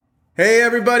Hey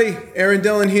everybody, Aaron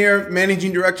Dillon here,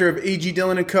 Managing Director of A.G.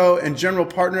 Dillon & Co. and General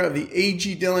Partner of the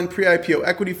A.G. Dillon Pre-IPO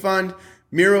Equity Fund.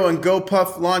 Miro and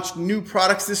GoPuff launched new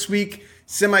products this week.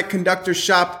 Semiconductor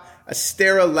shop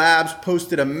Astera Labs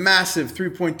posted a massive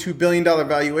 $3.2 billion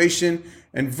valuation,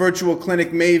 and virtual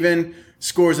clinic Maven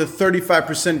scores a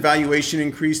 35% valuation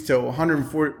increase to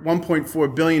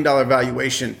 $1.4 billion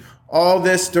valuation. All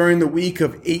this during the week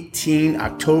of 18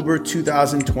 October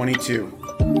 2022.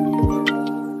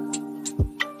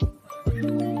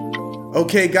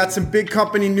 Okay, got some big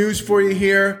company news for you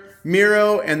here.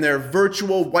 Miro and their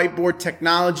virtual whiteboard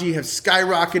technology have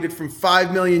skyrocketed from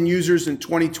 5 million users in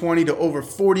 2020 to over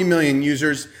 40 million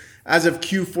users as of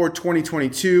Q4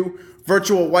 2022.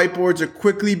 Virtual whiteboards are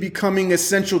quickly becoming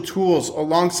essential tools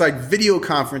alongside video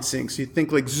conferencing. So you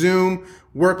think like Zoom,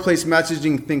 workplace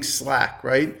messaging, think Slack,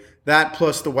 right? That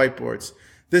plus the whiteboards.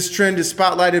 This trend is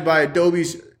spotlighted by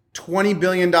Adobe's $20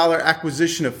 billion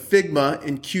acquisition of Figma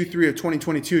in Q3 of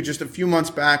 2022, just a few months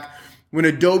back, when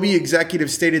Adobe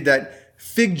executives stated that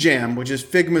FigJam, which is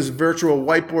Figma's virtual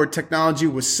whiteboard technology,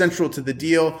 was central to the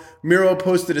deal. Miro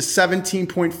posted a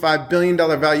 $17.5 billion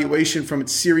valuation from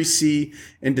its Series C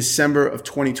in December of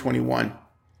 2021.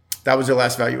 That was their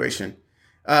last valuation.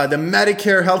 The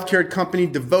Medicare healthcare company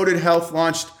Devoted Health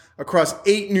launched across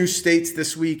 8 new states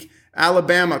this week: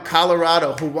 Alabama,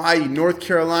 Colorado, Hawaii, North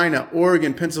Carolina,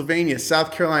 Oregon, Pennsylvania,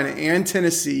 South Carolina, and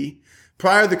Tennessee.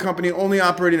 Prior, the company only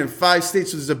operated in 5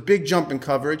 states, so there's a big jump in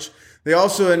coverage. They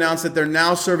also announced that they're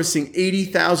now servicing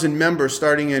 80,000 members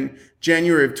starting in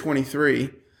January of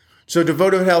 23. So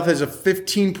Devoted Health has a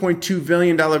 $15.2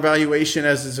 billion valuation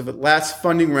as of its last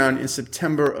funding round in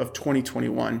September of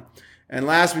 2021. And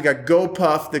last, we got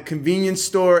GoPuff, the convenience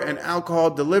store and alcohol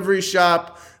delivery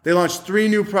shop. They launched 3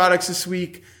 new products this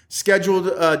week: scheduled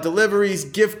deliveries,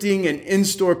 gifting, and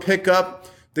in-store pickup.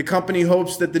 The company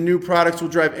hopes that the new products will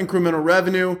drive incremental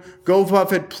revenue.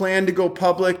 GoPuff had planned to go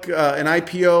public, an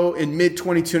IPO in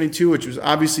mid-2022, which was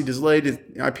obviously delayed.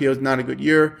 IPO is not a good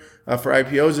year for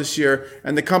IPOs this year.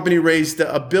 And the company raised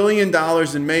 $1 billion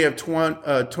in May of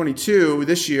 22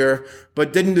 this year,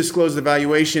 but didn't disclose the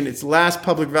valuation. Its last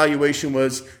public valuation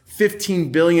was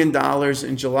 $15 billion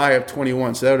in July of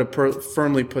 21. So that would have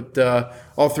firmly put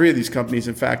all 3 of these companies,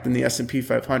 in fact, in the S&P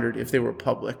 500 if they were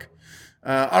public.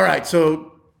 All right, so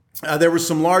there were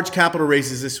some large capital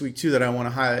raises this week, too, that I want to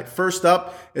highlight. First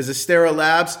up is Astera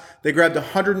Labs. They grabbed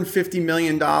 $150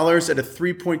 million at a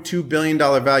 $3.2 billion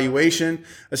valuation.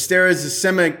 Astera is a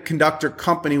semiconductor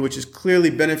company which is clearly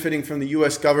benefiting from the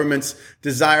U.S. government's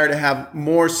desire to have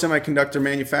more semiconductor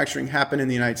manufacturing happen in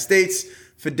the United States.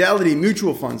 Fidelity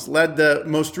Mutual Funds led the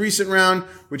most recent round,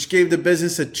 which gave the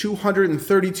business a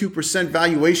 232%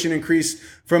 valuation increase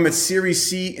from its Series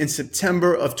C in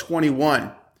September of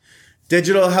 21.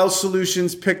 Digital health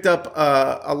solutions picked up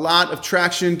a lot of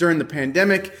traction during the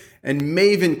pandemic, and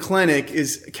Maven Clinic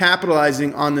is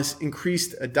capitalizing on this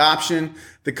increased adoption.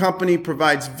 The company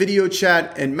provides video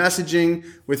chat and messaging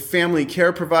with family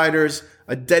care providers,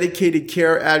 a dedicated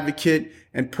care advocate,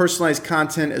 and personalized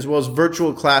content, as well as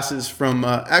virtual classes from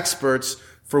experts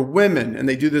for women. And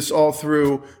they do this all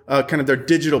through kind of their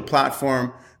digital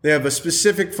platform. They have a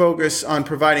specific focus on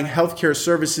providing healthcare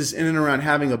services in and around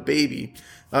having a baby.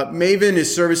 Maven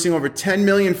is servicing over 10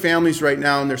 million families right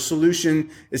now, and their solution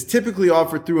is typically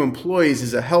offered through employees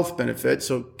as a health benefit,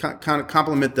 so kind of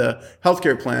complement the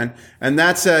healthcare plan. And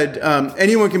that said,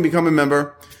 anyone can become a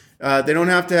member. They don't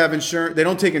have to have insurance. They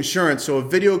don't take insurance. So a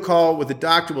video call with a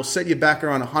doctor will set you back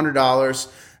around $100.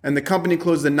 And the company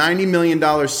closed the $90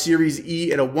 million Series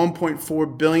E at a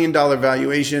 $1.4 billion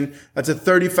valuation. That's a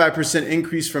 35%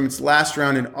 increase from its last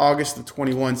round in August of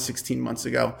 21, 16 months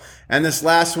ago. And this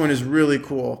last one is really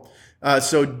cool.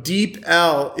 So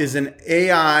DeepL is an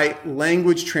AI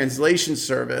language translation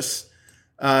service.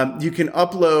 You can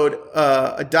upload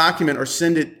a document or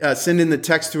send in the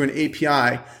text through an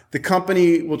API. The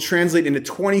company will translate into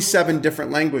 27 different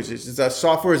languages. It's a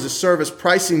software as a service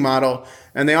pricing model,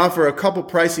 and they offer a couple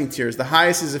pricing tiers. The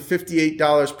highest is a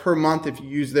 $58 per month if you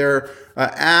use their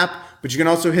app, but you can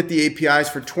also hit the APIs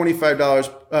for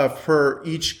 $25 per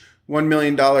each $1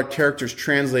 million characters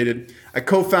translated. I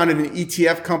co-founded an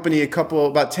ETF company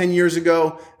about 10 years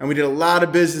ago, and we did a lot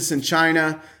of business in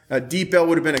China. DeepL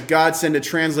would have been a godsend to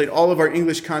translate all of our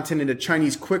English content into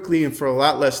Chinese quickly and for a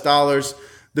lot less dollars.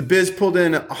 The biz pulled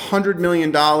in $100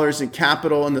 million in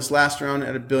capital in this last round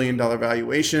at a $1 billion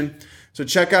valuation. So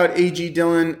check out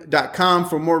agdillon.com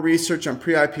for more research on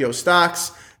pre-IPO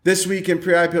stocks. This week in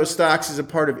pre-IPO stocks is a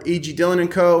part of A.G. Dillon &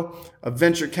 Co., a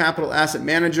venture capital asset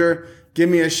manager. Give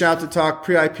me a shout to talk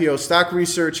pre-IPO stock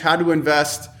research, how to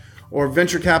invest, or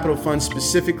venture capital funds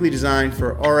specifically designed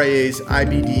for RIAs,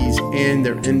 IBDs, and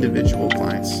their individual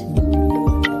clients.